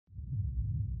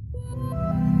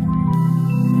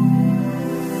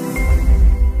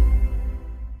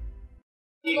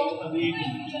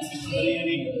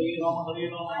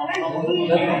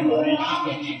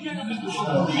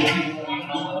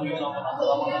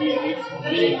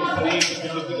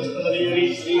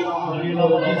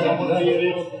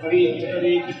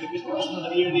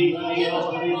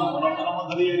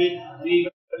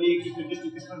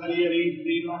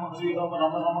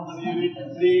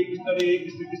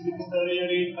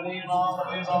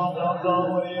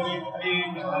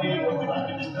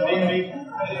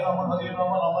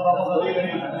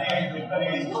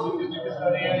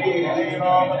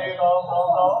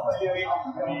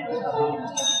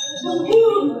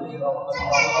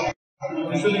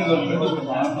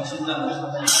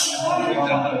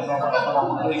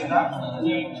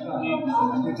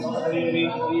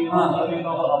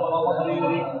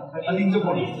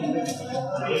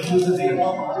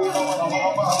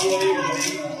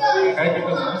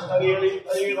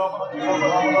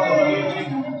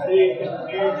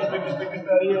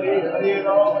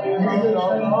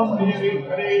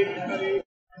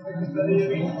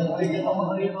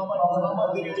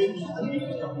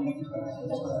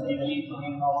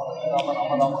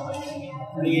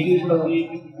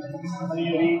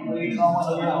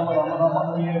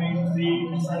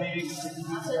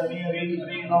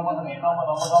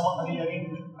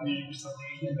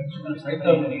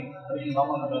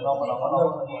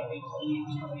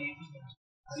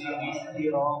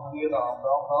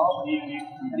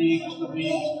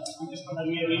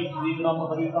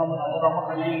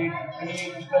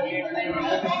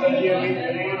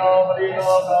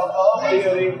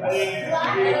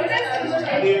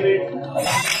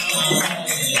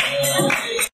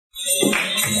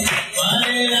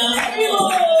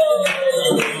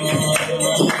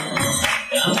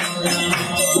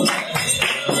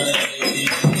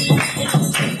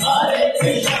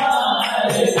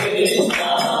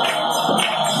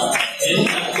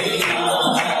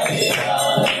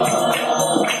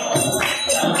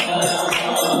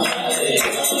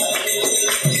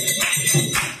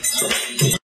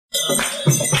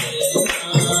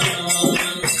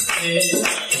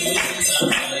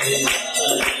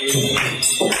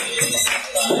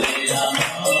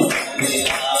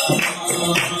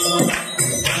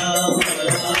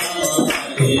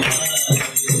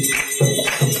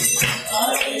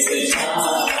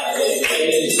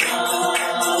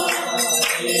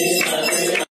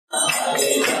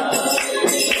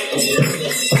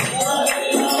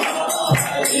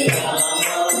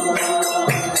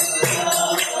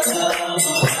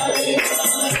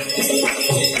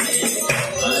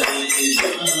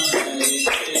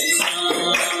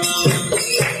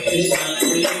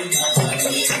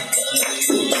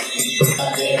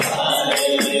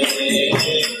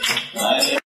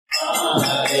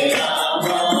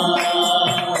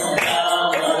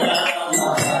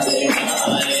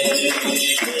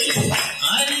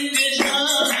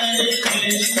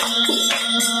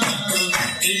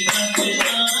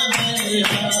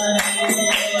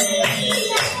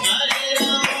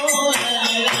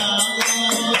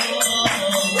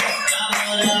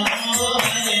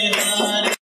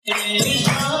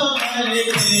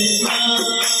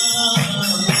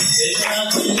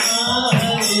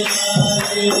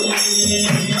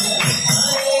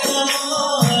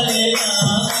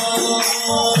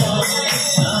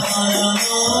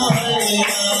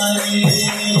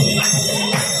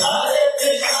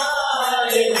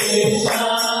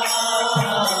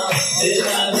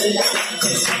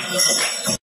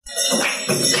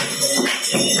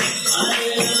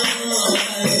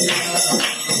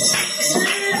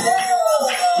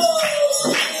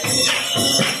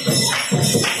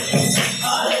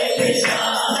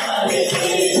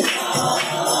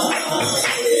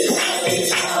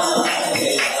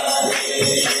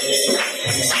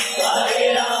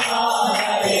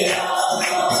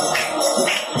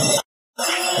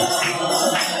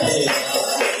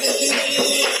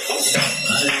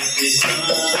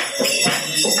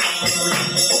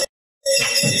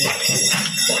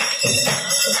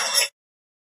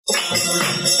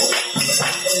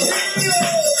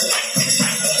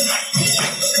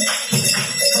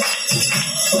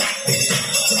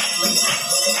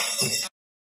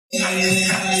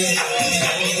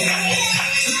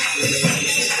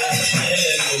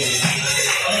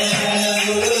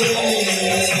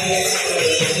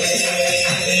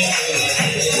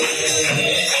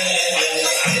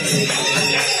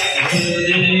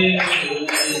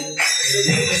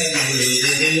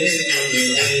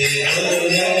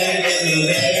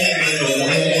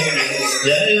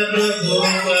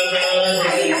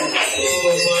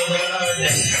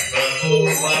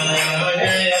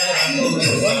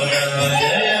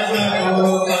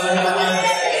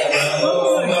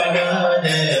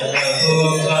Jaya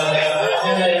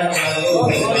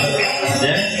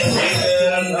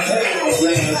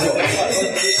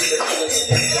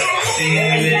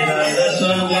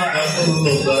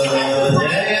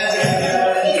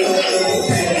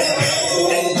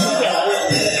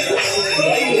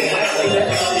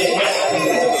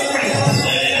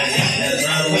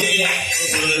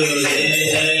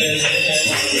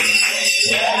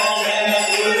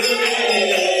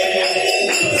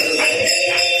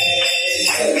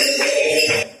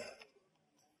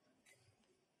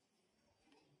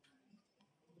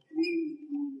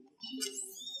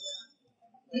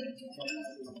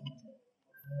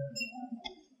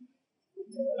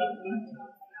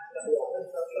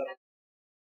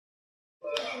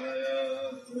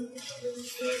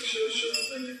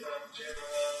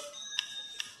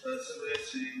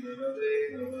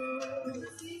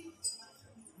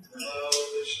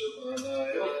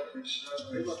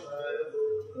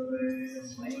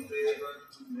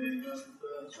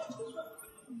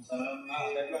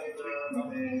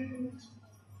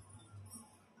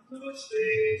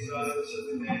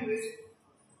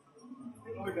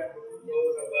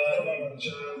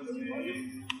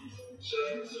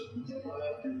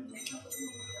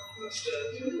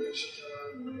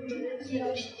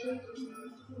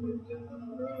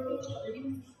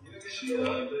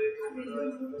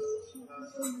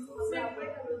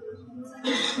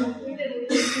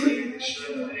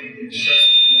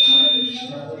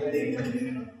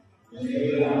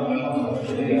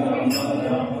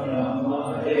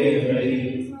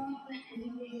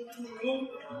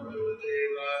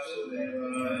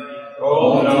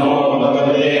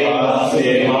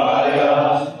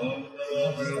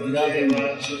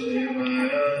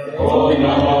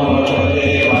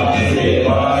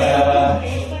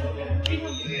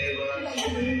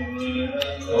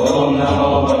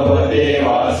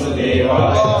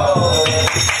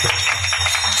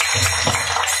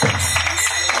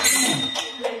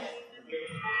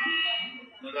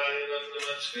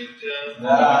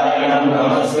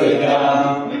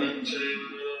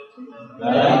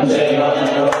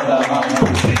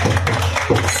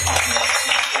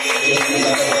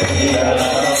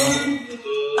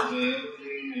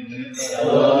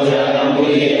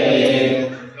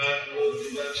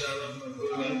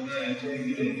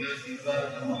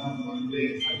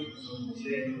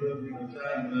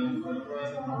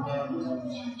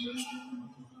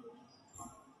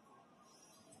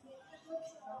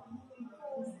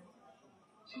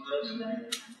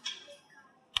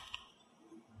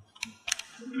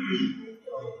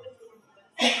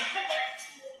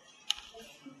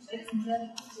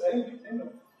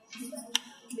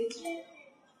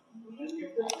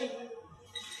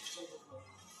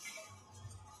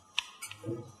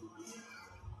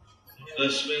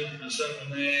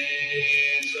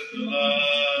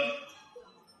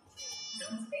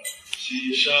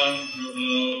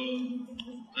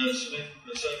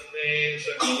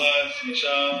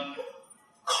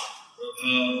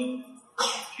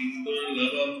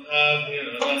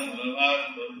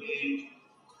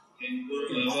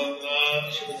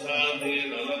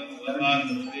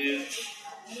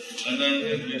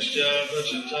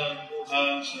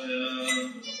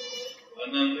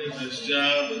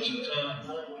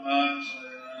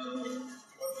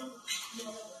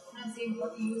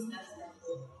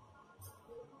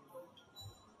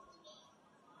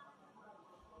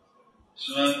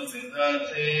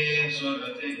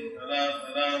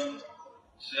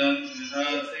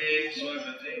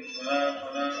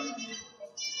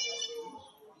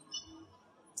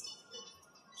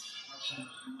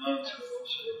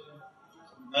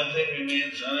Nothing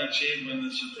remains unachieved when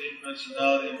the Supreme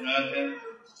Personality of Godhead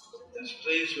is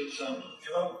pleased with someone.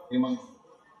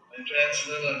 By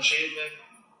transcendental achievement,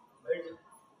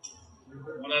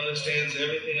 one understands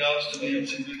everything else to be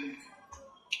insignificant.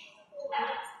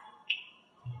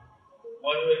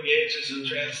 One who engages in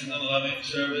transcendental loving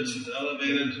service is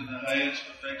elevated to the highest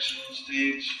perfectional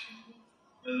stage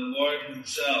by the Lord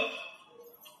Himself,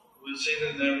 who is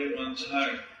seated in everyone's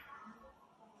heart.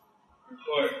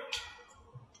 Report.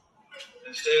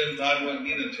 As stated in Bhagavad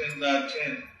Gita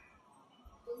 10.10,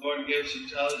 the Lord gives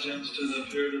intelligence to the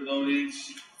pure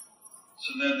devotees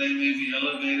so that they may be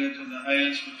elevated to the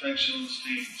highest perfectional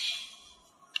stage.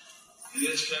 It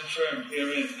is confirmed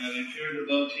herein that a pure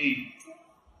devotee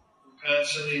who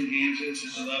constantly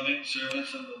engages in the loving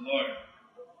service of the Lord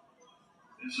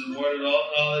is awarded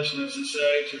all knowledge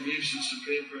necessary to reach the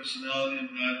Supreme Personality of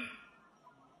Godhead.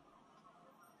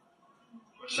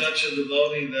 For such a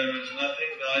devotee, there is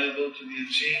nothing valuable to be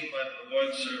achieved by the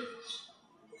Lord's service.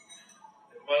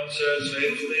 If one serves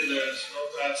faithfully, there is no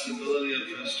possibility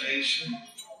of frustration,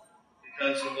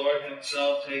 because the Lord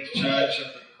Himself takes charge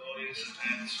of the devotee's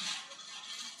advancement.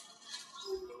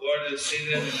 The Lord is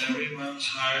seated in everyone's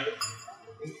heart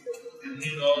and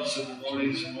he knows the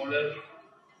devotee's motive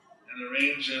and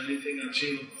arrange everything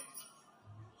achievable.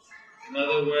 In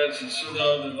other words, the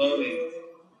pseudo devotee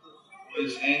who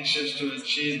is anxious to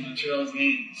achieve material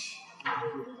gains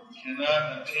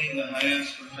cannot attain the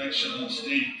highest perfectional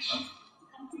stage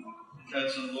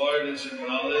because the Lord is in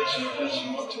knowledge of his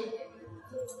motive.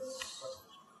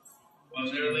 One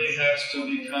merely has to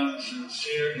become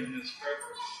sincere in his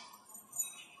purpose,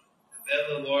 and then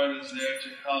the Lord is there to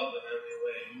help in every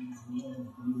way.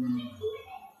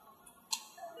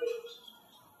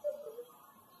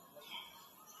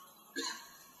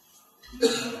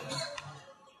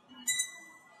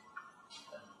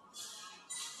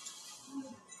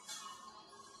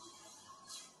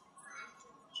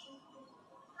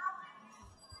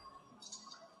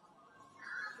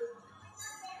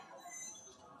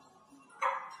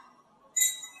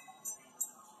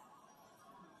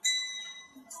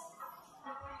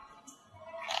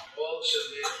 All should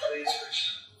be please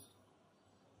Krishna.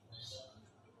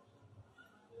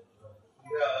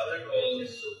 Other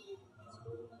goals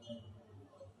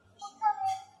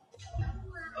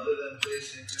other than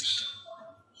pleasing Krishna,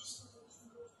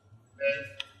 then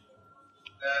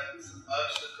that's an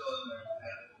obstacle in our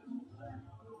path.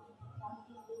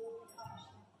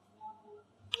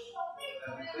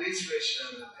 And we please Krishna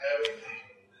that everything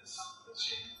is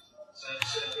achieved.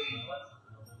 Sanchani,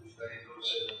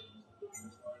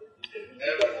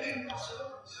 everything is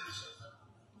successful.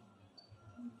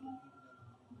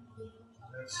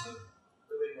 That's a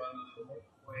really wonderful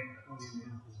point.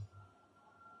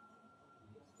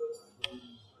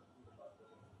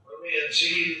 When we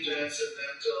achieve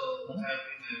transcendental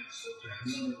happiness, or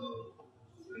transcendental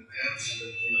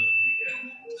advancement, we can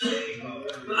see how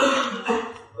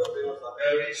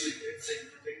very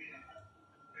insignificant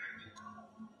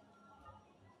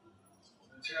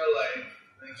material life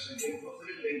makes people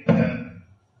think that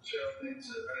material things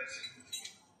are very significant.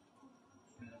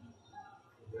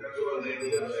 Therefore, they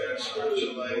live their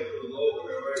spiritual life with low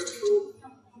priority.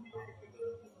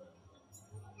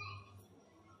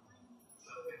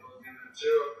 Some people give it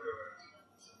 0 priority,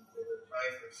 some give it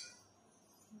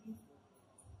 5%.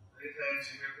 Many times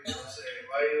you hear people say,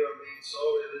 why you are being so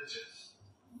religious?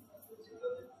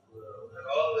 And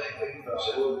all they think you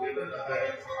should give it a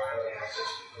higher priority is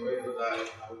just before you die.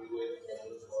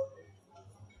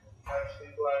 As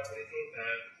people are thinking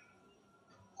that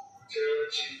material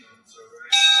achievements are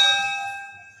very important.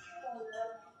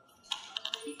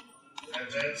 And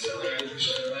then so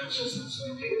Krishna consciousness,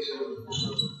 we need to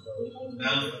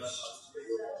balance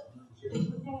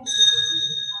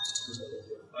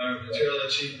our material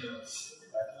achievements,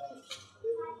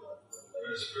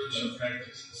 our spiritual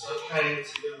practices. Sometimes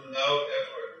even without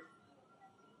effort,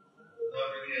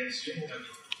 without any extreme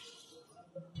effort,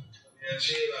 we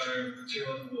achieve our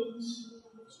material goals.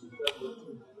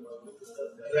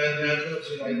 That happens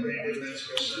when we think of this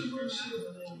Krishna mercy.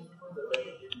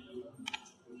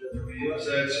 We use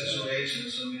that situation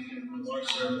so we can do more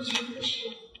service for Krishna.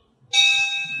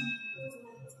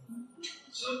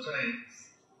 Sometimes,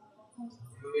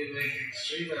 when we make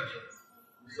extreme effort,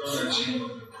 we don't achieve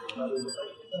what we want.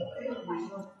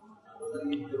 So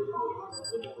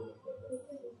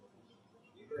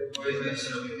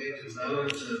we need to balance how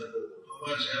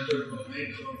much effort we'll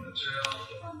make for material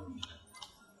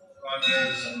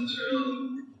progress and material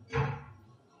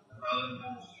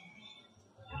development.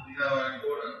 We have our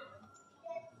quota.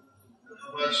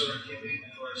 How much we're keeping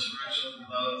for spiritual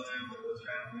development with the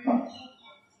family.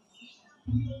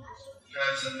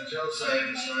 Because the material side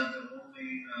is not the only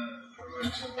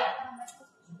priority.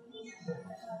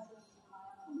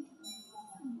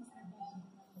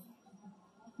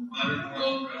 Modern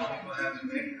world where people have to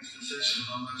make this decision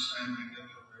how much time they give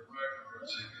for their work, how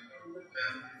much they give for their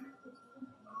family.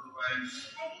 Otherwise,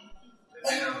 they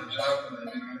may have a job but they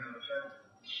may not have a family.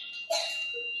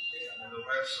 And the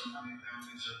West, so many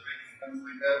families are breaking. Things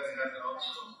like that, we have to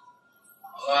also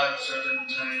allot certain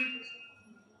time,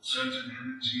 certain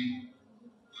energy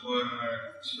for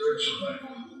our spiritual life.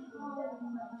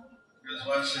 Because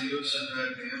once we use it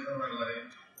at the end of our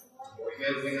life,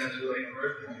 again we have to take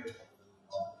birth again.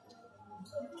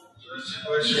 So it's a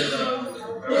question of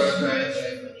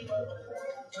prioritizing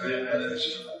time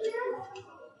energy.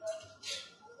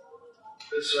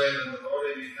 This way the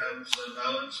devotee becomes a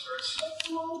balanced person.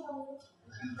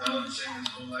 He's balancing his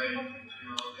whole life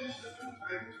between all these different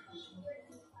factors.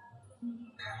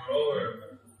 Moreover,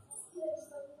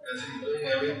 as he's doing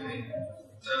everything in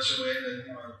such a way that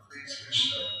he will please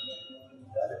Krishna,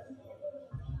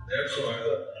 therefore,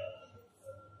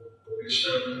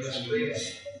 Krishna, when he is pleased,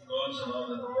 goes along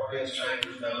and the devotee is trying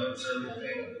to balance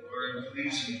everything in order to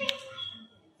please him. To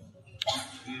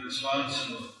be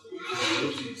responsible for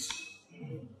duties.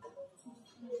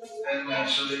 And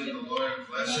naturally the Lord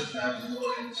blesses them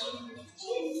in so many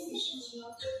ways.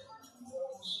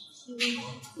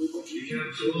 You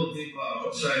can't fool people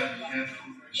outside, you can't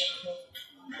fool Krishna.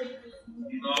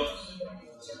 He knows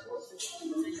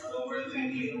what we're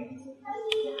thinking,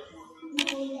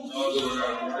 knows what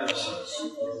our motives are.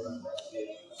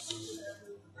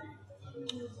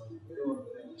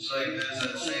 It's like there's a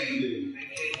saying,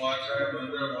 drinking water,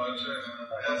 underwater, and a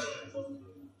basket.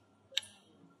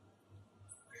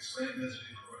 I explained this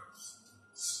before.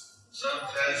 Some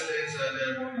fast days are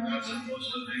there when you're not supposed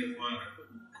to drink water.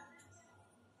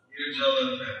 You're Jala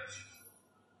fast.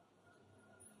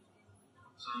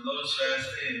 So on those fast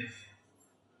days,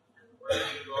 what if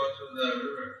you go to the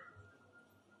river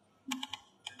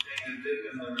and take a dip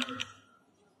in the river?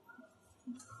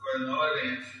 But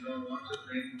nowadays, you don't want to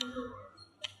drink river water.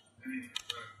 Anyway,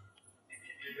 but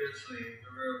previously, the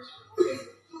rivers were clean.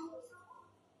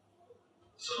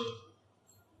 So,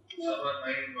 someone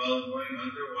might, while going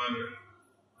underwater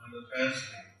on the fast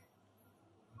day,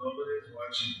 nobody's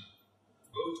watching.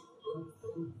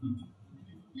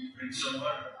 Drink some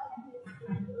water.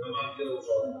 Come up.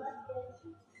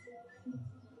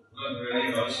 Look very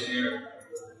austere.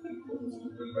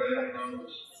 Look very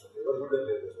close.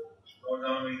 Go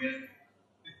down again.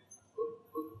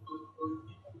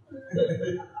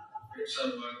 Drink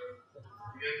some water.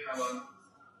 Again come up.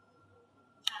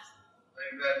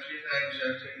 Like that 3 times you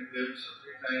have to take a dip, so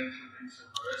 3 times you drink some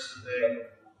the rest of the day.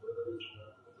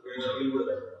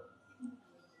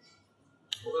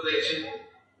 Overreaching.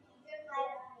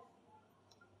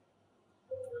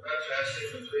 We're not fasting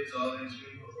to please all these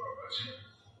people who are watching.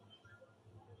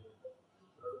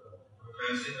 We're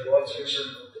fasting to please Krishna.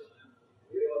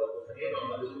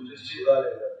 You just cheat.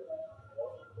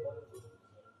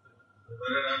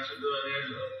 Better not to do any of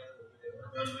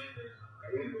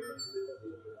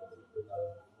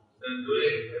then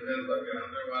doing and then like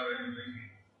underwater and drinking.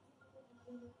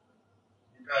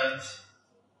 Because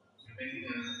you're making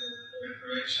a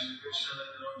declaration to Krishna that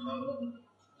you don't follow.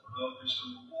 Follow Krishna.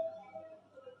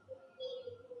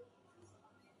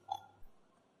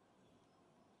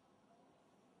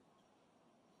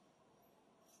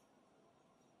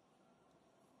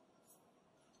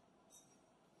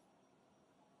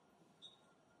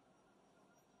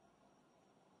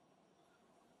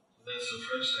 That's the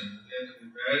first thing. You have to be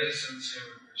very sincere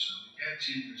with Krishna. You can't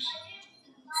cheat Krishna.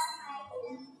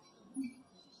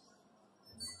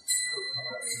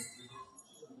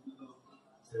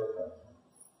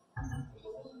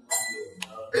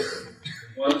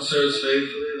 One serves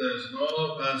faithfully, there's no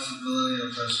possibility of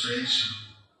frustration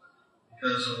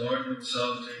because the Lord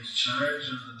Himself takes charge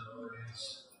of the devotees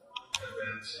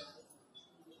advancing.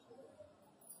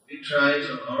 We try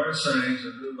from our side to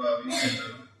do what we can do.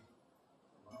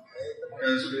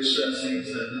 Because Krishna sees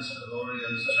that this devotee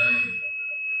is trying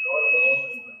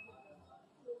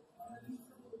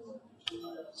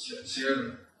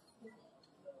sincerely.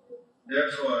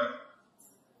 Therefore,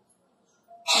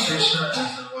 Krishna is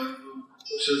the one who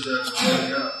pushes that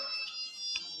devotee up.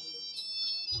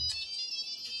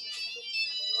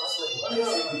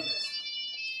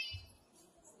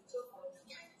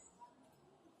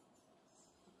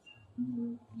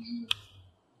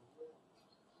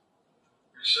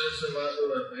 Krishna is the one who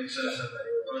makes us in the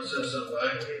process of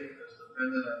life is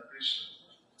dependent on Krishna.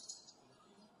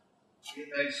 He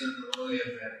makes the devotee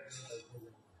advance.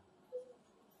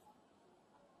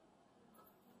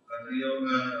 Other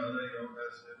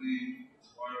yogas, maybe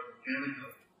it's more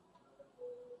mechanical.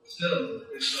 Still,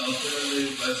 it's ultimately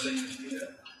blessing is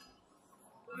needed.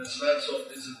 But it's not so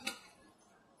visible.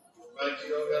 Bhakti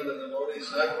yoga, the devotee is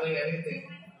not doing anything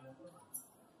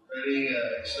very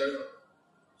external.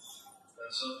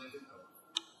 That's so difficult.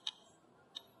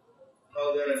 How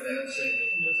they're advancing,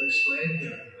 it's explained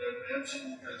here. They're advancing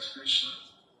because Krishna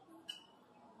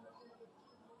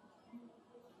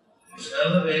is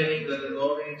elevating the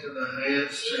devotee to the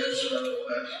highest transcendental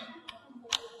platform.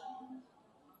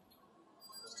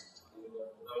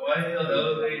 Now, why He'll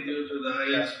elevate you to the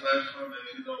highest platform if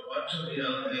you don't want to be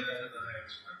elevated to the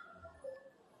highest platform?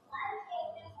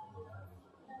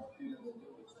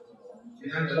 You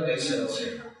have to be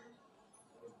sincere.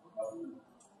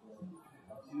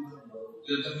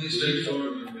 You have to be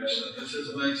straightforward with Krishna. This is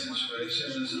my situation,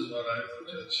 this is what I want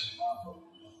to achieve.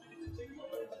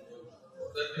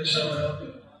 Then Krishna will help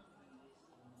you.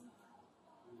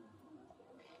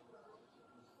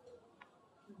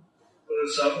 But if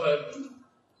someone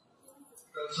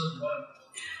doesn't want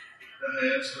the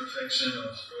highest perfection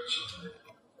of spiritual life,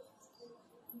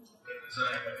 they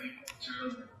desire many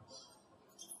material things,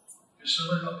 Krishna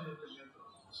will help you to get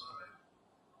those. So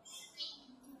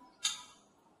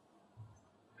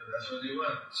That's what you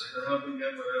want. So it'll help you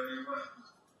get whatever you want.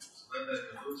 It's not that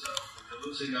you lose out. You're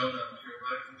losing out on pure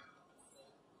bhakti.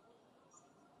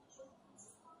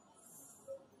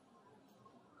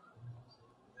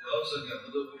 You also get a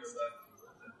little pure bhakti with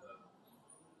it, but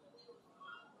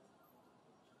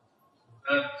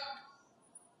not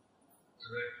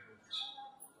direct roots.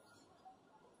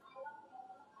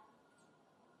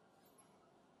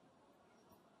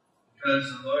 Because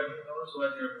the Lord knows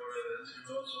what your motive is, He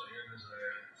knows what your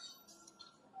desire is.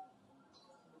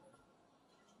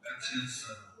 That's His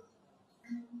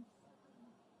He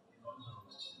knows all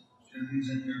this. Because He's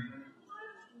in your heart.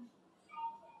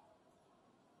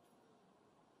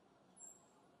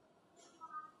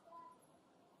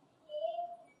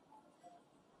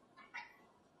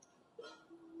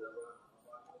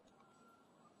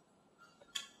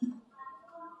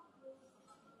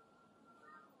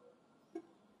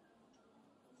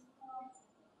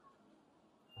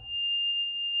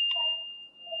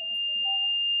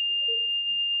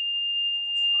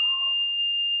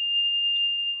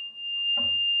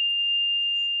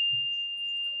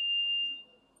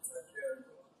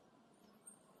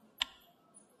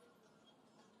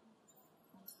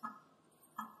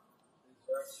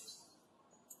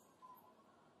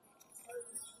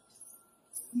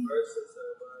 Verses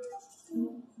are by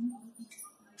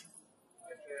I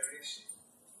can't reach it.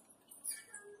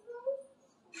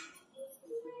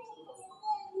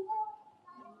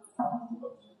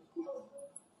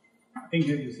 I think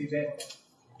you see that.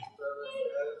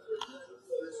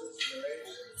 This is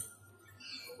narration.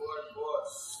 The Lord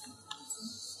boss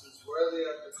is worthy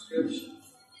of description.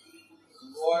 The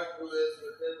Lord who is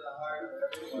within the heart of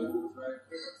everyone who is right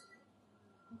here.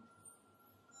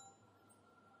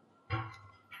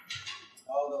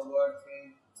 All the Lord came,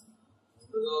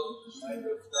 little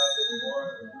microscopic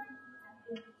board,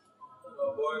 a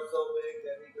board so big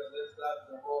that He could lift up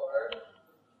the whole earth.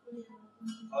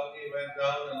 How He went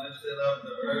down and lifted up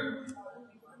the earth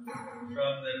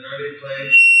from the dirty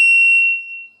place.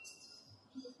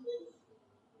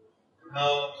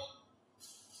 How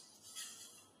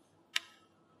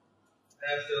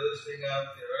after lifting up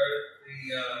the earth,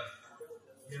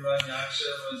 the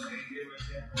Rādhādeśa was angry with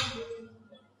Him.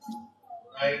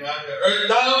 I knocked the earth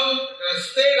down, and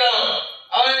stay down.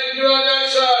 I am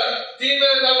Rādhādeśa,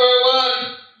 demon number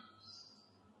 1.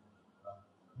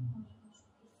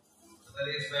 And then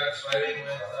he starts fighting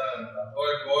with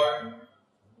Lord Gore.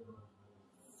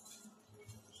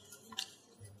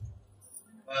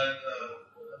 But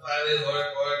finally Lord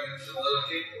Gore gets a little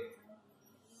deeper.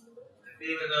 And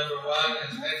demon number 1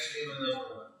 is next demon number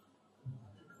 1.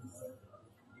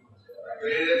 The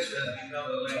greatest has become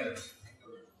the latest.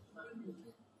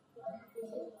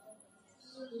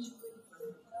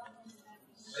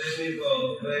 Many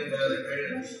people claim they're the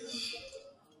greatest.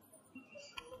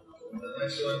 The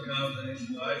next one comes and he's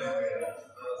the greatest.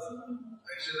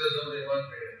 Actually, there's only one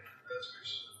greatest. That's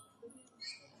Krishna.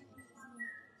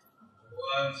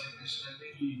 One, Sri Krishna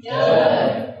ki jai.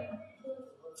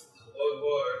 Lord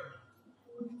Lord,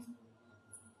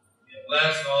 He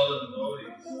blessed all the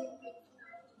devotees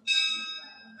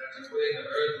after putting the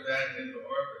earth back into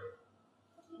orbit.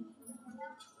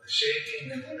 The shaking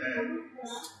is bad.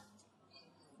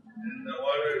 And the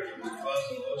water from across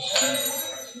the ocean,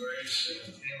 inspiration,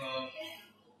 came out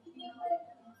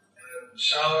and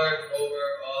showered over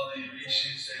all the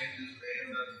rishi sages,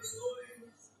 devas, and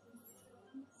devotees.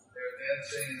 They were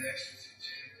dancing in ecstasy,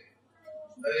 chanting,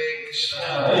 Hare Krishna,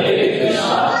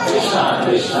 Krishna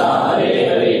Krishna, Hare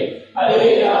Hare,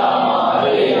 Hare Rama,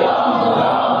 Rama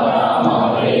Rama,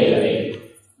 Hare Hare.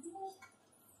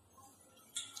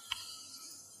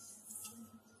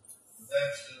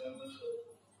 That's the wonderful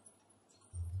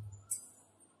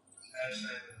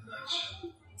pastime in a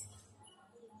nutshell.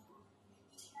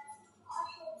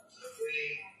 So if we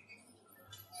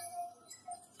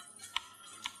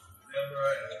remember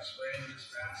and explain this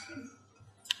pastime,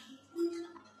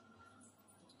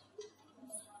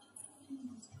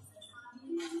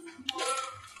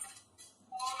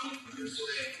 this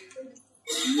way,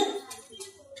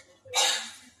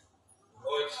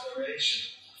 Lord's narration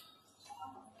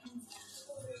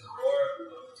is more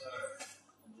of time.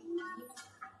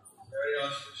 Very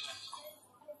auspicious.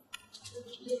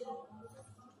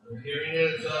 For hearing it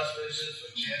is auspicious,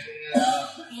 for chanting it is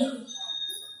auspicious.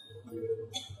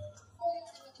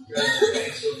 Because it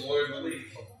makes the Lord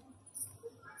believe.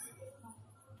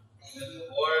 If the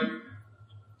Lord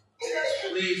is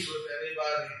pleased with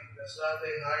anybody, there's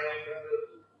nothing higher can do.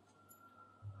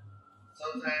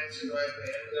 Sometimes, at the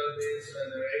end of these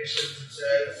narrations, it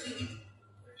says, if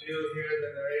you hear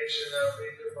the narration of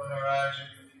Rita Maharaj, you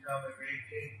can become a great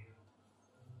king.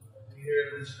 If you hear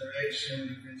this narration, inspiration,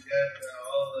 you can get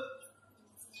all the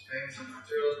strengths of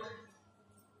material things.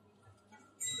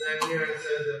 But then here it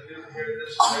says, if you hear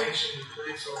this inspiration, you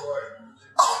please the Lord.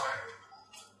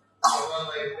 So one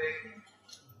might think,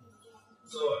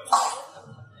 so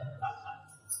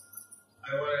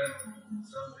I wanted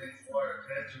something more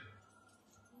tangible.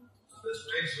 So this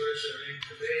next verse I read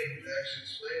today, he's actually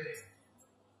explaining,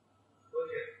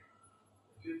 look at,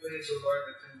 if you please the Lord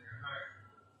that's in your heart,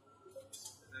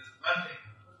 there's nothing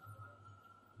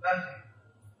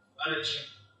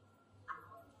unachieved.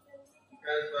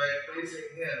 Because by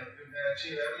pleasing Him, you can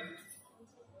achieve everything.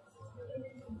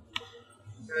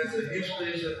 Because if He's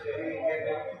pleased with you, He can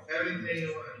give everything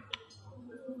you want.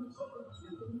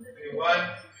 If you want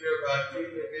pure bhakti,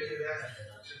 He will give you that,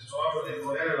 which is normally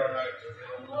very hard to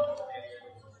get.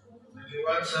 If you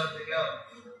want something else,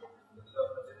 you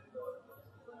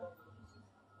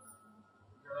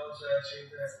can also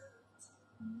achieve that.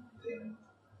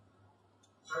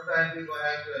 Sometimes people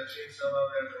have to achieve some of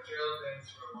their material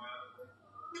things for a while.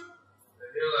 They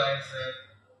realize that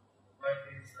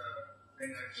bhakti is the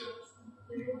thing I should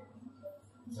be.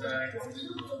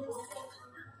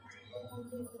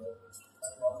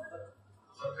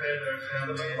 Sometimes there are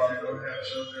families that don't have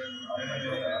children many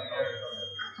years.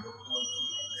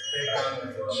 They take on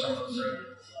the devotional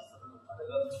service.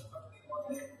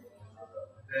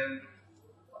 Then,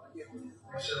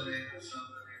 recently,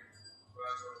 somebody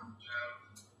brought home a child.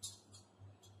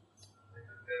 They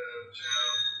could get a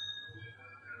child. They didn't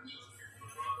have children for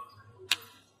a while.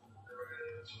 They were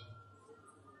getting a child.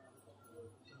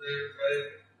 So they're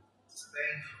very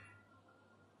thankful.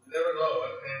 You never know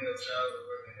what kind of child we're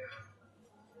going to have.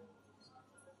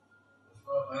 There's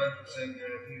no 100%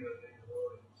 guarantee that they can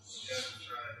hold it. You have to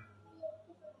try.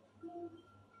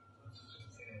 That's what you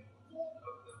can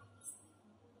help them.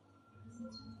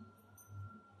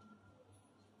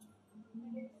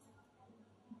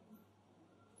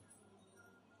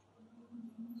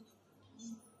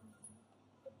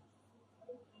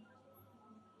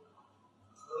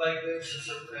 Like this,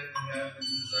 sometimes we have the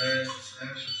desire to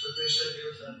snatch, so Krishna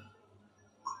gives them.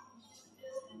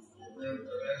 Then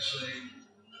eventually,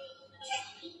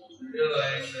 we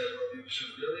realize that what we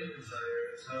should really desire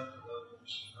is how to love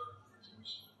Krishna, how to please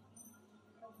Krishna.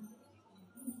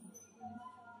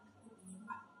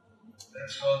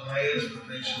 That's called highest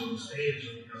potential stage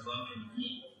when we are loving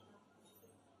Krishna.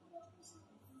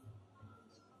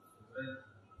 When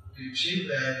we achieve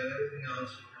that, and everything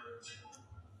else becomes easy.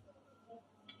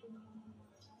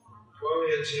 Before we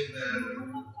achieve that, we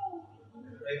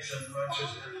make some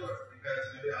conscious effort because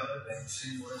maybe other things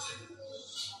seem worse.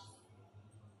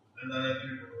 Another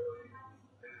people will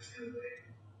they just get away.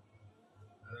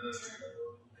 Another people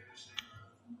will they just stay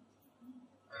around.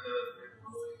 Another people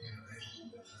will get away.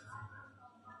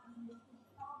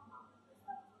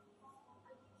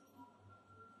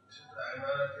 I'm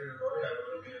not a pure devotee, I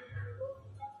want to be a pure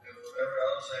devotee. And whatever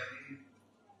else I need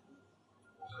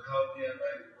to help me in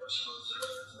my devotional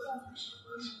service, let Krishna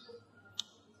bless me.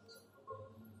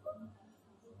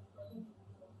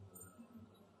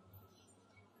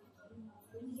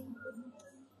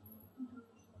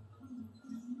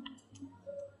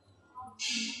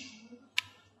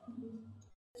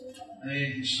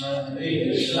 Hare Krishna,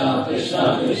 Krishna, Krishna,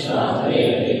 Krishna, Hare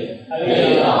Hare,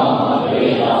 Hare Rama,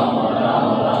 Rama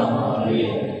Rama, Hare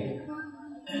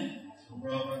Hare. So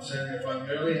Prabhupada said, if one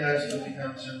really has to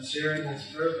become sincere in his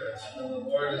purpose, then the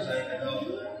Lord is there to help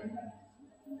him.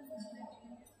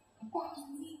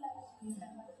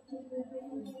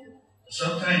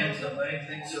 Sometimes the mind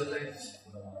thinks of things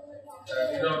that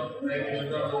we don't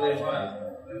really want,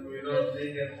 and we don't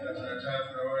think it as our top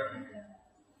priority.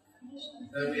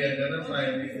 Then we identify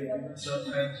it, even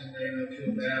sometimes we may not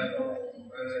feel bad about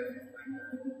anything like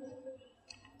that.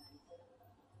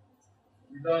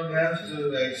 We don't have to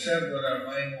accept what our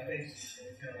mind thinks. We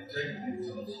can reject things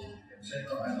also. We can say,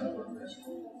 no, I don't want this.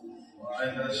 Or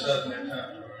I messed up my top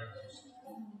priorities.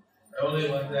 I only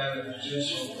want that if it's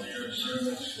useful for your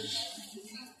service.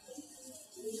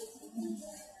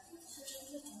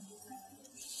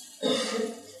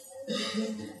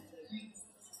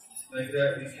 Like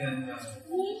that, we can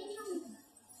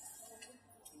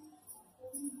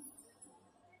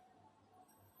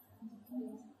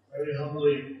very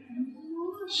humbly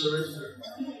surrender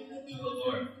to the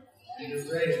Lord. We can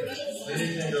say that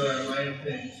anything that our mind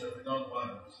thinks that we don't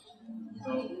want, we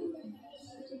don't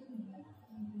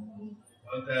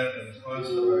want that as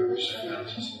positive of our Krishna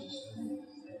consciousness.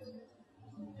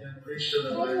 We can preach to the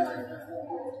Lord like that.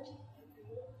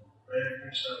 Hare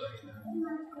Krishna like that.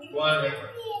 One effort.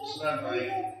 It's not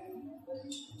like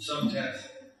some test.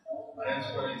 I am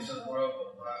putting some world on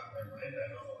my mind. I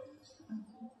know all this.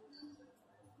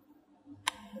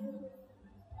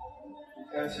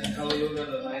 Because in Kali Yuga,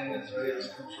 the mind is very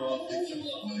uncontrolled, thinks of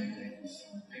so many things,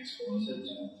 exposes it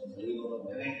to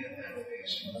any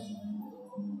contamination.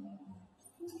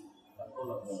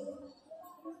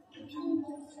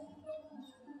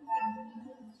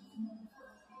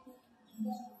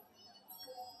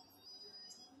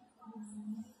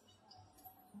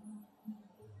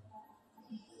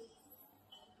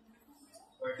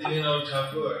 Bhaktivinoda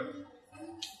Thakur,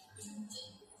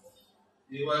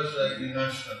 he was a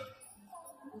Grihastha.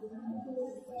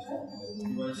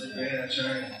 He was a great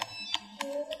acharya.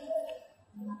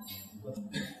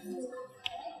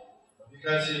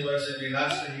 Because he was a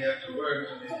Grihastha, he had to work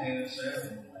to maintain his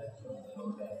family.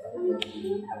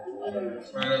 It's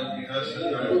part of the Grihastha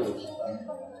dharma.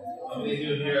 How many of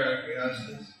you here are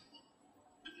Grihasthas?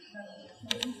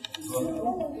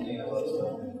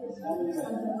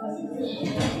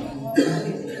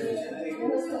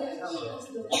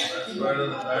 That's part of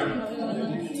the dharma.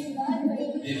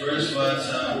 He first was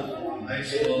a high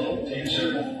school teacher,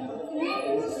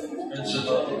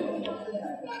 principal.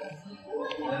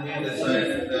 Then he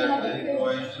decided that he would go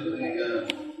into the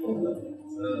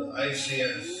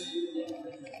ICS,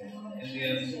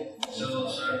 Indian Civil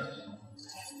Service.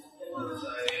 That was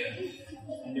IAS.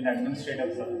 Indian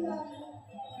Administrative Service.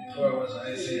 Before it was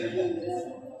ICS.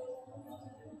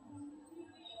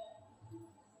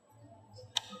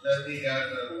 Then he got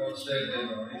posted in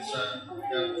Orissa, he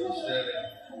got posted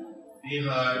in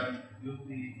Bihar, UP.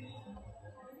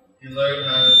 He learned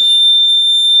how to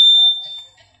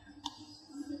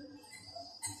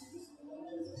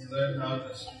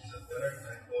speak the better and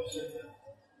I posted him.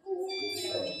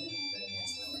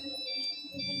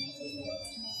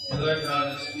 He learned how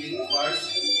to speak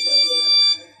Farsi.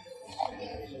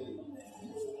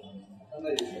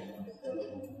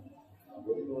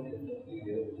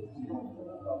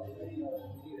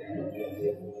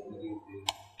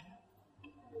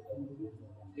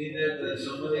 He did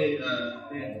so many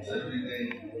things every day.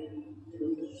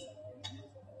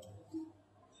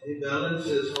 He balanced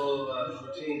his whole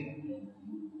routine.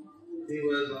 He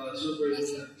was on a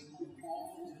superhuman.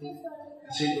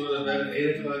 He'd go to bed at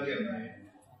 8 o'clock at night.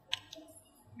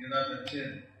 Get up at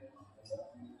 10.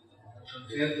 From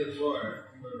 10 to 4,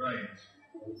 he would write.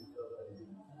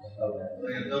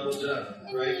 Like a double job,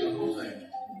 write the whole thing.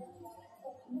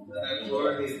 Then at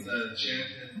 4, he'd chant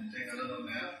and take a little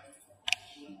nap.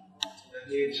 Then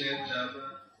he'd chant japa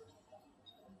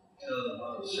till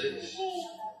about 6.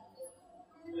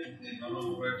 He'd go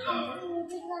home for a hour.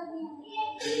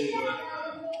 Then he would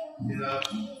get up,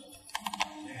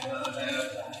 take another nap,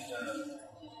 and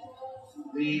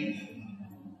read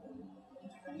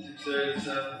 6:30,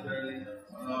 7:30,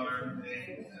 1 hour a day,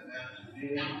 and after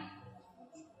reading,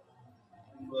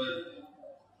 he would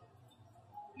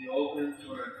be open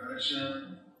for a darshan,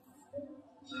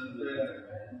 7:30,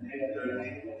 8:30,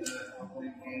 then a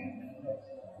complete game.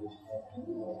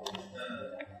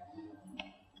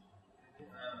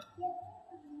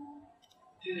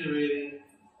 Continue reading.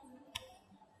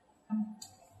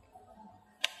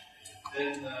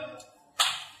 Then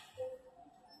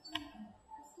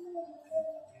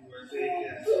he would take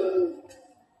his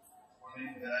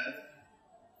morning bath,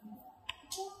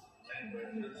 night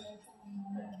breakfast.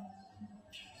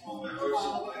 On my horse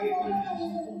and buggy to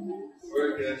his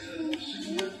work as a district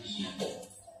magistrate.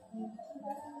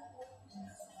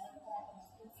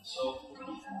 So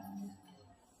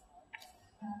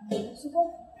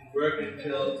he'd work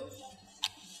until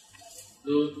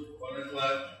noon, 1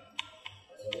 o'clock.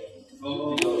 Go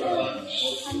home for lunch.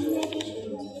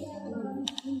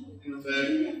 Come back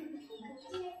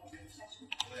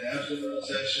for the afternoon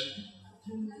session.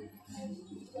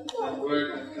 Then work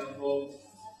and come home.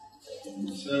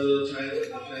 Spend a little time with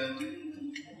the family.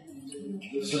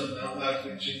 Do some alpha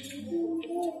preaching.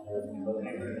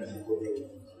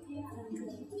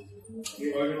 He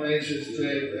organized his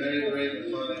day very, very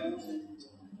methodically.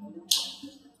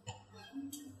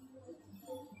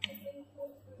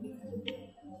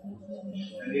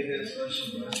 And he did special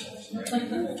blessings.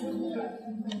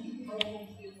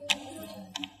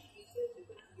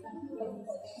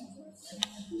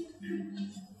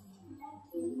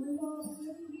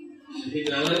 He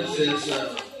balanced his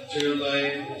material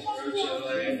life, his spiritual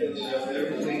life, his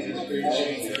everything, his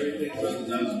preaching, everything was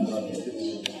done.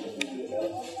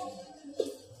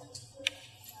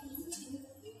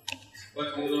 What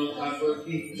do you know, Thakur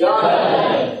ki?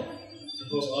 Jai! So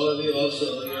hope all of you also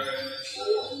learn this.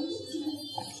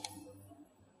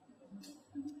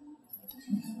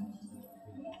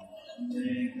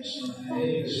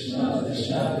 Hare Krishna,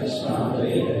 Krishna Krishna,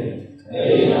 Hare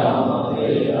Hare Rama,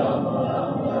 Rama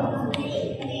Rama.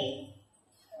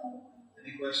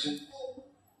 Any questions?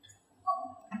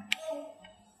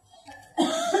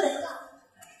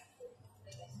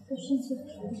 Is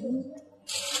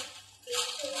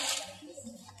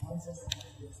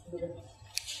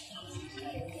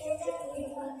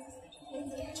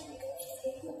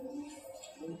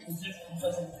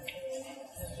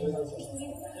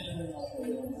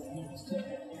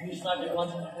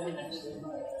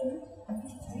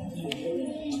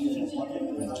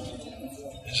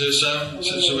there some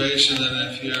situation that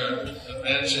if you're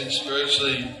advancing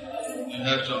spiritually, you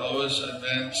have to always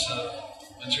advance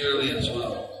materially as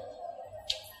well?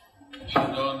 If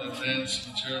you don't advance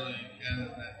materially, you can't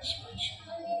advance spiritually.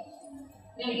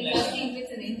 No, you are saying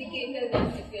it's an indicator that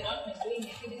if you're not doing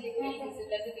materially,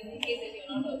 does it indicate that you're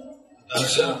not also?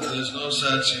 That's it. There's no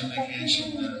such indication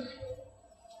that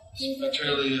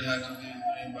materially you have to be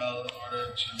doing well in order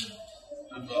to do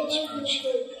well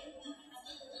spiritually.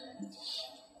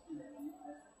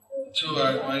 The two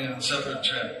are going in separate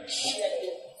tracks.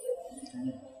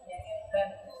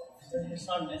 It's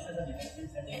not necessary.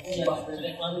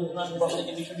 Like one is not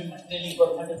necessary. We should be materially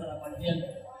good. What is our material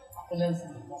opulence?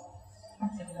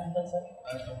 Not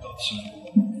compulsory.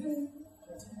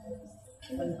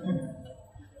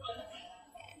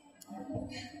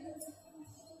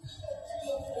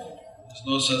 There's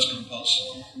no such compulsion.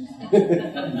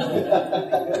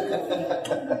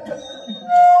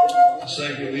 It's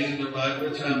like you read in the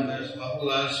Bhagavatam, there's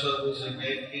Mahalasva, who's a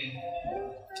great king.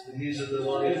 He's a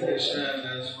devotee of Krishna, and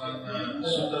there's one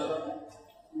Sundara.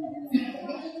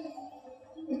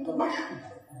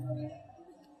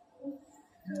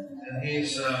 And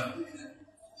he's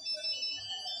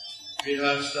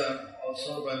Grihastha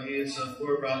also, but he is a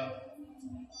poor Brahmin.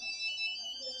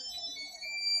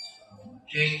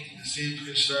 King deceived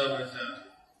Krishna with a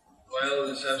royal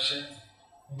reception,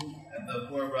 and the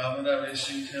poor Brahmana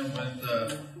received him with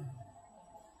a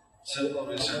simple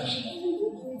reception.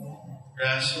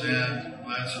 Grass land,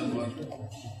 glass of water.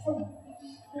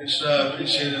 Krishna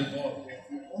appreciated more.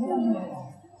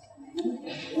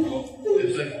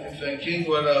 If the king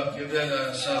would have given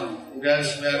some grass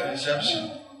land reception,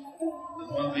 it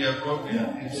wouldn't be appropriate.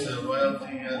 It's a royalty,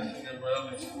 he has to give royal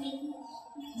reception.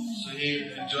 So he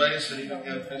enjoys that he can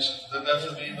give Krishna. That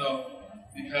doesn't mean though,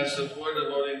 because the poor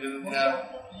devotee didn't have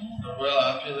the royal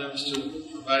opulence to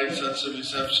provide such a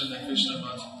reception that Krishna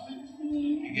wants to do.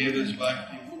 He gave his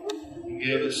bhakti, he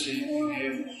gave his seat, he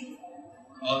gave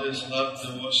all his love,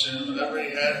 devotion, whatever he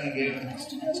had, he gave it.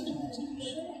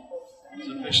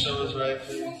 So Krishna was very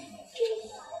pleased.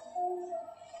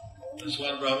 This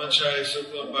one brahmachari,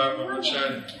 Sukla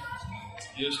brahmachari,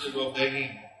 used to go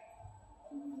begging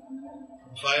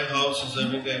from 5 houses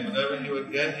every day. Whatever he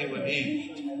would get, he would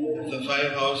eat. If the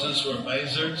 5 houses were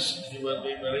misers, he would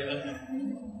be very hungry.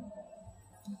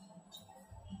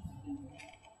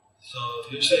 So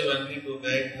usually when people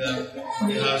beg them,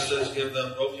 grihasthas give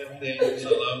them broken things, a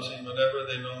lousy, whatever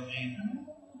they don't need.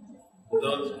 They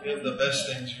don't give the best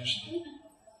things usually.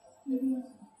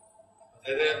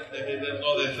 They didn't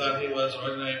know, they thought he was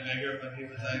ordinary beggar, but he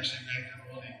was actually great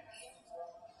devotee.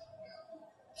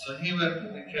 So he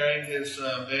would be carrying his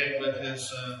bag with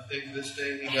his thing. This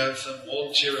day he got some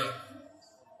old chira.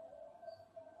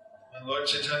 When Lord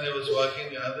Chaitanya was walking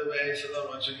the other way, he said, "Oh,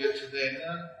 what you get today?"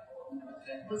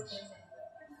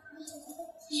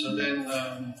 So then,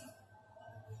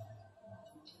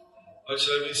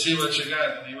 let me see what you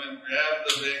got. And he went and grabbed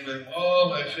the bag with, "Oh,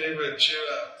 my favorite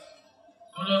chira."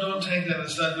 "No, don't take that.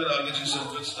 It's not good. I'll get you some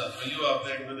good stuff. For you, I'll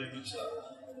beg really good stuff."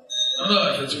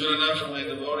 No, if it's good enough for my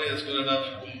devotee, it's good enough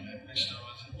for me. And Krishna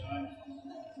was enjoying it.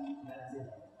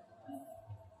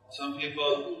 Some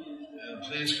people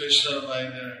please Krishna by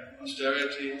their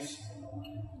austerities.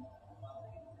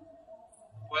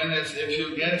 The point is, if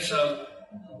you get some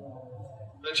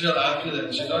material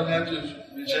opulence, you don't have to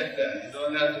reject that. You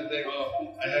don't have to think,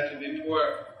 "Oh, I have to be poor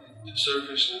to serve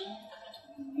Krishna."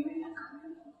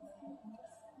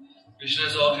 Krishna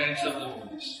has all kinds of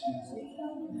devotees.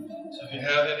 So if you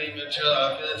have any material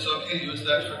opulence, okay, use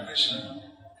that for Krishna.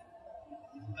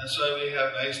 That's why we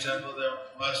have nice temples. There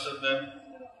must have been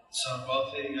some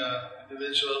wealthy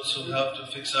individuals who helped to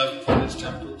fix up these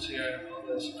temples here and all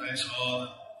this nice hall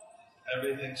and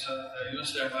everything, so that they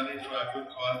use their money for a good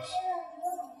cause.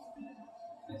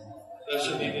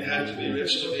 Doesn't mean you have to be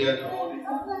rich to be a devotee.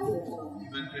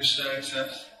 Even Krishna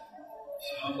accepts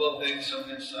humble things from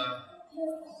his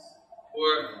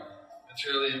poor,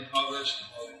 materially impoverished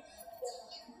devotees.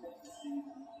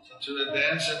 So to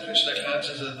advance in Krishna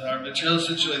consciousness, our material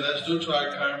situation, that's due to our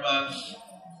karmas,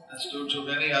 that's due to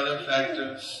many other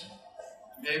factors.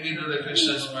 Maybe due to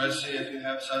Krishna's mercy if you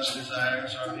have such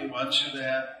desires, or if he wants you to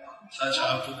have such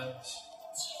opulence.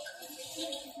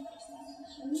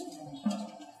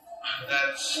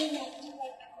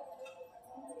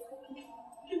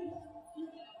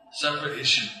 separate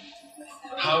issue.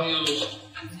 But how you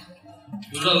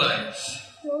utilize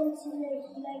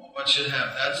what you have,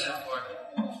 that's important.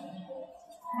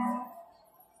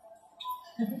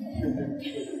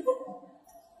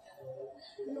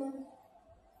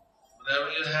 Whatever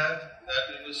you have, that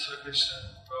you use for Krishna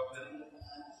appropriately.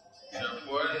 If you're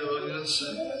poor, you will use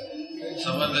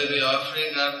someone may be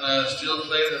offering on steel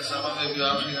plate and someone may be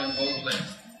offering on gold plate.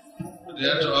 But you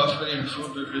have to offer your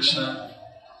food to Krishna,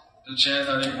 to chant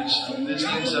Hare Krishna. These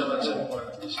things are what's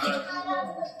important.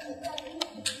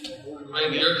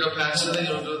 In your capacity,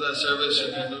 you'll do the service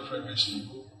you can do for Krishna.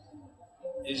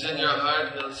 He's in your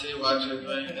heart, he'll see what you're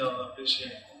doing, he'll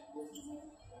appreciate.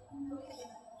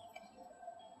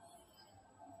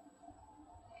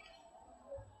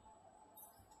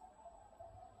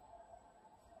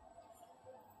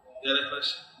 You had a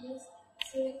question? Yes.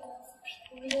 So,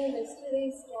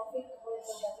 yesterday's topic was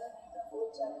the Bhagavad Gita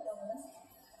 4th chapter was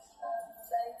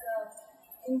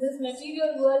in this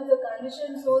material world, the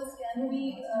conditioned souls can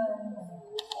be,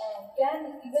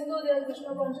 even though they are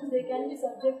Krishna conscious, they can be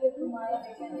subjected to Maya,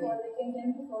 they can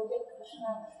tend to forget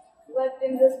Krishna. But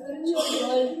in the spiritual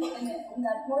world, in the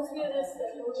atmosphere is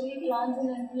totally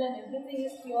transcendental and everything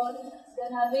is pure, they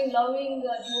are having loving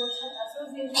devotion,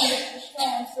 association with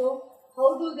Krishna also.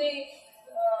 How do they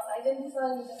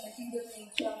identify with the material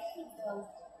nature, the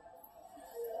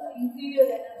inferior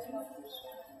energy of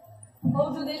Krishna? How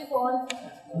do they fall from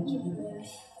the spiritual world?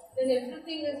 Then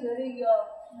everything is very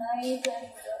nice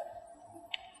and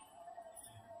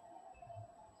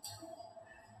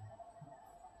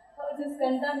how this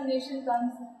contamination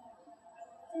comes.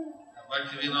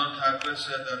 Bhaktivinoda Thakur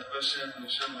said that question, we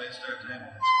shouldn't waste our time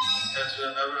because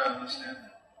we'll never understand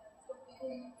it.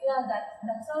 Yeah,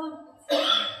 that's how.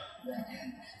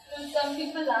 Some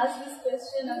people ask this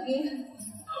question again.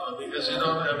 No, because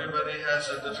everybody has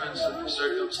a different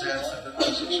circumstance, a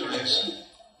different situation.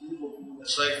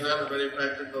 It's like not a very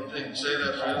practical thing. Say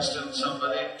that, for instance,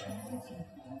 somebody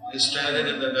is stranded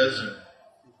in the desert.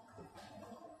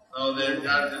 Now they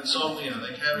got insomnia.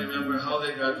 They can't remember how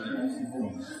they got there.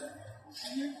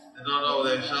 They don't know.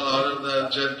 They fell out of the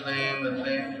jet plane. The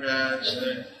plane crashed.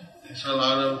 They fell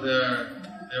out of their.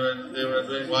 They were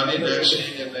doing body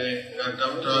dashing and they got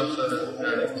dumped off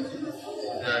their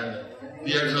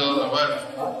vehicle or what.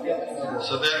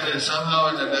 So then they somehow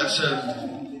in the desert,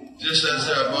 just as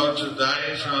they're about to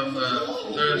die from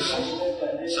thirst,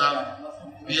 some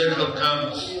vehicle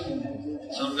comes,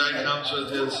 some guy comes with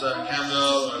his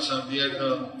camel or some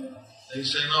vehicle. They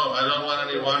say, no, I don't want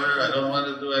any water, I don't want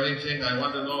to do anything, I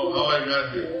want to know how I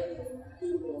got here.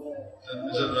 Then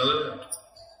is it relevant?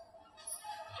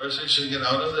 First you should get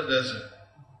out of the desert.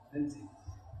 And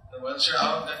once you're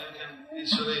out, then you can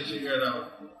easily figure it out.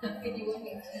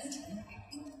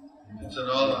 It's at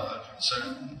all a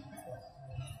concern.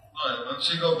 No, once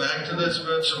you go back to the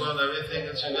spiritual world, everything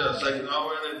is good. It's like now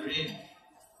we're in a dream.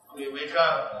 We wake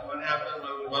up, what happened,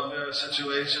 what the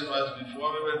situation was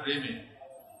before we were dreaming.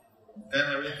 Then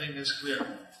everything is clear.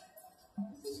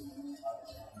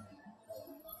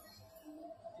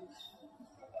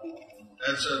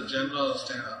 That's a general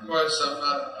stand. Of course, some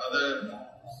other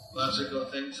logical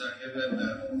things are given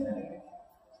that.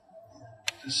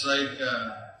 Just like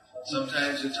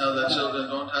sometimes you tell the children,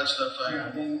 don't touch the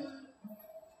fire.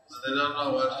 But they don't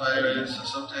know what fire is, so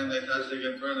sometimes they touch, they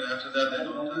get burned, and after that they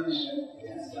don't touch.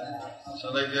 So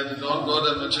like that, don't go to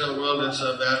the material world, it's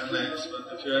a bad place.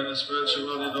 But if you're in the spiritual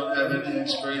world, you don't have any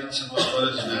experience about what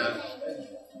is bad.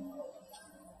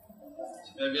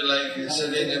 Maybe like you're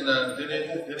sitting in the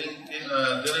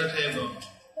dinner table.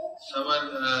 Someone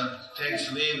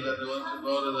takes leave that they want to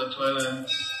go to the toilet.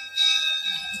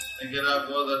 They get up,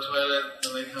 go to the toilet,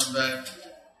 and they come back.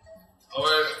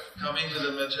 Our coming to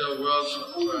the material world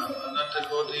from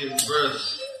Anantakoti birth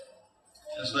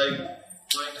is like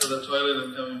going to the toilet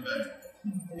and coming back.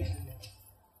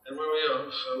 And where were you? I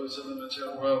was in the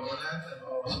material world. What happened?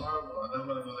 Oh, it was horrible. I don't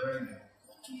want to go there again.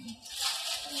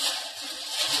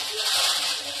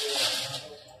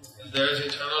 There is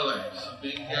eternal life. So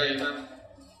being here, even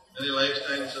many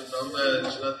lifetimes of Brahma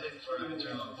is nothing for an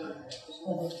eternal time.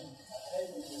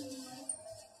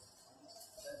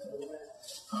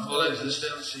 Our whole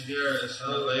existence here is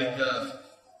like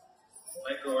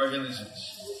microorganisms,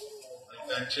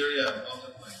 like bacteria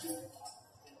multiplying,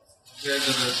 compared to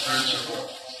the spiritual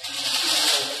world.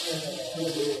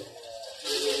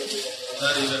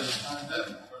 Not even that.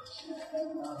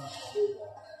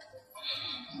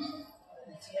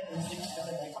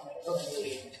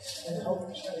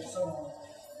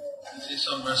 He's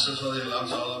so merciful, he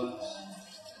loves all of us.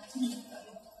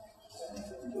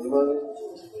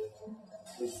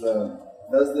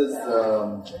 Does this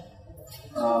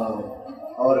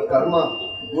our karma,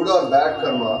 good or bad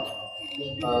karma,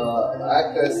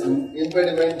 act as an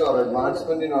impediment or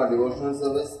advancement in our devotional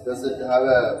service? Does it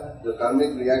have the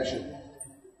karmic reaction?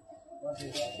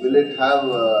 Will it have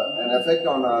an effect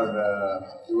on our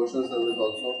devotional service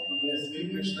also? Be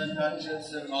Krishna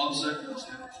conscious in all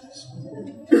circumstances.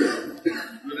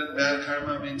 Good and bad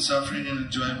karma means suffering and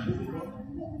enjoyment.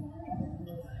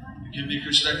 You can be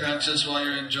Krishna conscious while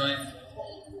you're enjoying.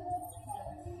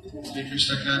 Be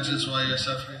Krishna conscious while you're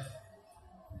suffering.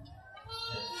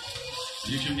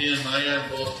 You can be in Maya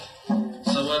both.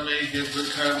 Someone may get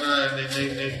good karma and they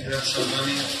may get some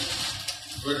money,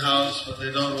 good house, but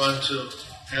they don't want to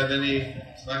have any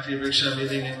Bhakti Vriksha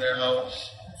meeting in their house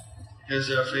because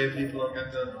they're afraid people will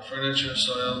get the furniture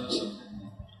soiled or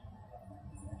something.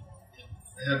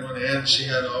 I had one aunt, she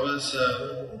had always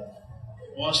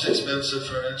most expensive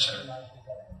furniture.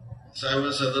 So I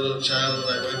was a little child and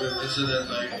I went and visited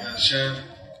like Shem,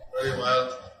 very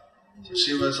wild. So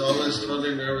she was always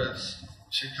totally nervous.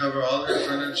 She'd cover all her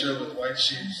furniture with white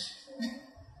sheets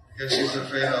because she's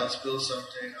afraid I'll spill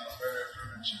something, I'll burn her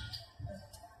furniture.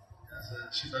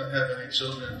 She doesn't have any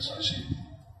children,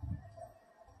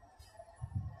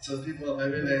 so people,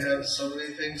 maybe they have so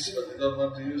many things, but they don't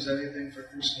want to use anything for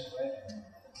Krishna.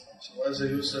 So what's the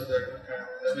use of their good karma?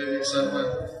 There may be someone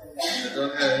that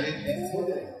don't have anything,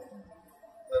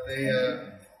 but they,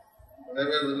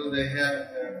 whatever little they have,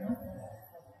 they're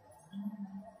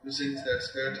using their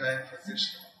spare time for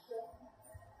Krishna.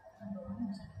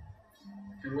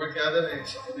 You can work out of it.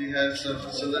 Somebody has a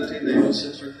facility, they use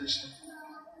it for Krishna.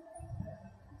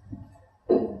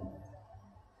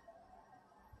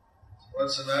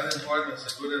 What's not important is the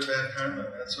good and bad karma.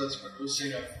 That's what's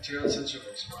producing our material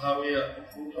situation. How we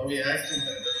act in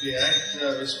that. If we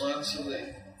act responsibly,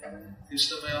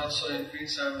 Krishna may also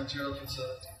increase our material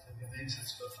facilities if he thinks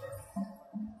it's good for us.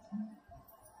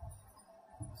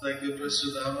 It's like the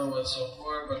Sudama was so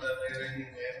poor, but then later he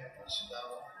made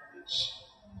Sudama rich.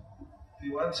 If he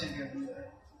wants, he can do that.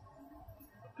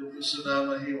 But the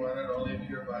Sudama, he wanted only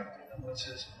pure bhakti. That was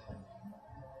his point.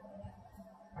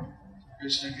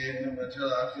 Krishna gave him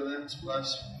material opulence plus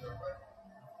pure bhakti.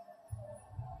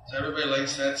 So everybody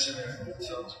likes that scenario. It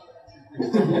sounds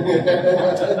good.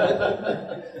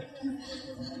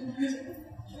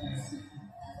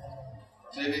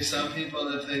 Maybe some people,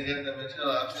 if they get the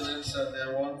material opulence, they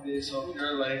won't be so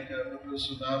pure like Vipra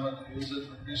Sudama to use it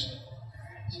for Krishna.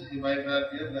 So he might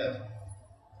not give that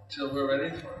until we're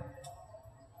ready for it.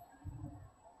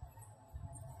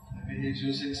 Maybe he's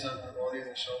using some devotee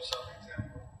to show some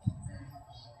example.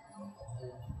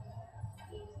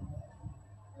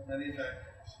 Many factors.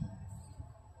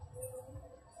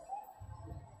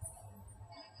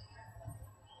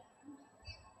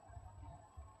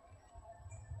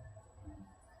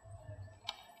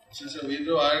 So we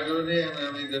do our duty and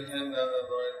then we depend on the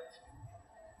Lord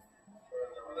for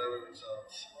whatever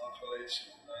results.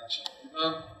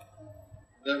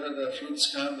 Whatever the fruits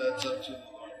come, that's up to the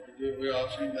Lord. We're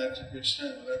offering that to Krishna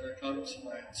and whatever comes,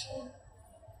 might and so on.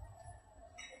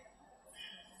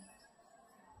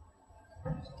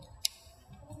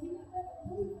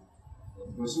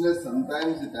 The question is,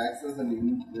 sometimes it acts as an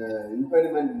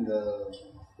impediment in the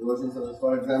devotional service.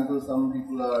 For example, some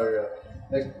people are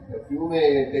like a few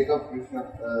may take up Krishna,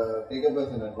 take up as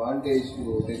an advantage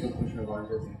to take up Krishna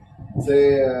consciousness.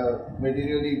 Say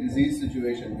materially disease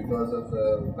situation because of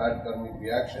bad karmic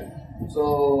reaction.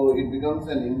 So it becomes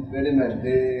an impediment.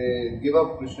 They give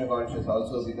up Krishna consciousness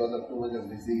also because of too much of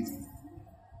disease.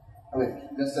 I mean,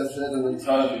 just as a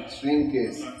sort of extreme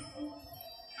case.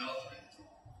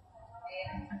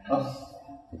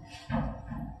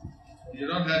 You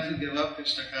don't have to give up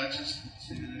Krishna consciousness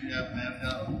if you have bad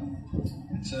health.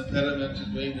 It's an impediment to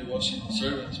doing devotional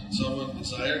service, but someone's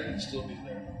desire can still be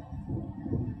there.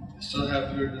 You still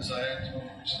have your desire to be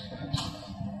Krishna conscious.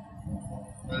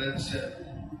 But it's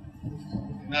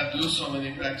not do so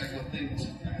many practical things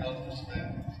if your health is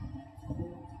bad.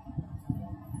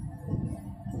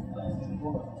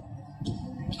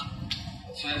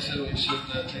 That's why I said we should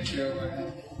take care of our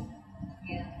health.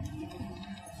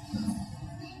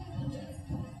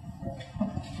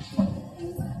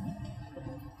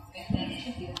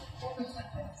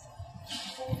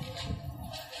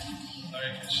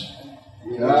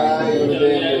 Jai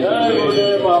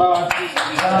Gurudev Maharaj.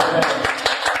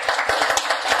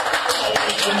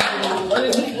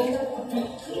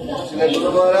 Guru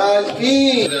Maharaj ki.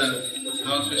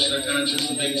 How Krishna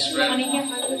consciousness being spread.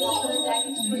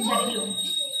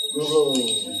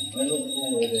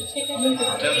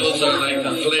 Temples are like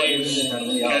the flames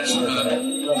catch the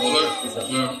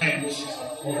flames.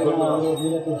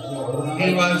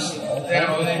 He was there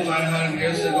only 500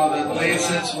 years ago. The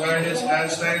places where his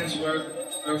pastimes were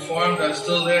performed are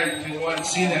still there. You can go and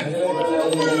see them.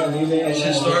 It's a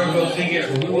historical figure.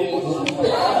 And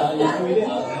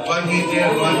what he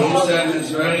did, what he said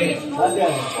is very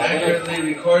accurately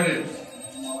recorded.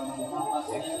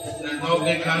 There's no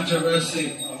big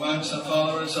controversy amongst the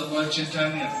followers of Lord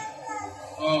Chaitanya.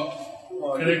 No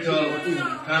critical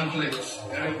conflicts.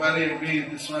 Everybody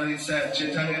agreed. This is what he said.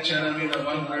 Chaitanya Charitamrita,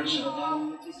 one version.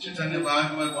 Chaitanya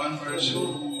Bhagavad, one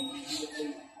version.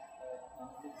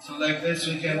 So like this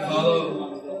we can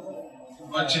follow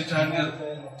Lord Chaitanya's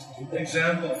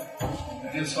example and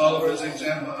his followers'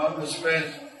 example, how to spread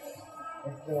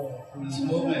this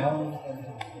movement.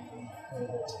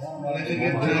 And if you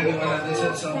get time, you want to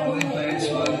visit some holy place,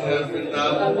 well, you have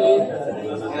Vrindavan, you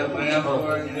have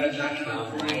Mayapur, you have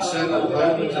Jagannath-puri, set of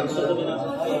Bhagavatam.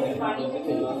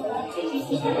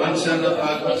 One set of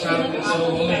Bhagavatam is so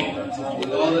holy.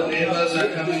 All the devas are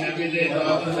coming every day to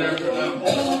offer their pranam.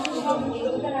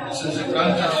 This is a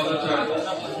Grantha avatar,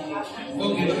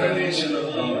 book incarnation of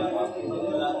Lord.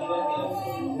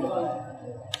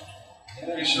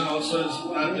 Krishna also is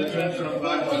not different from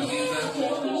Bhagavad Gita.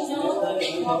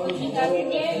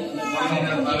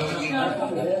 Bhagavad Gita.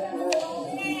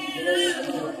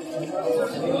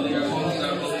 Your homes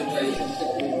are holy places.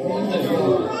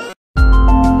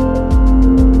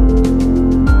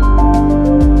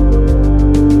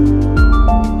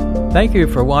 Thank you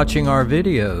for watching our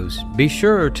videos. Be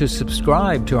sure to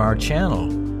subscribe to our channel.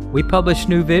 We publish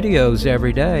new videos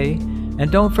every day,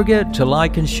 and don't forget to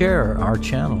like and share our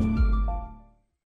channel.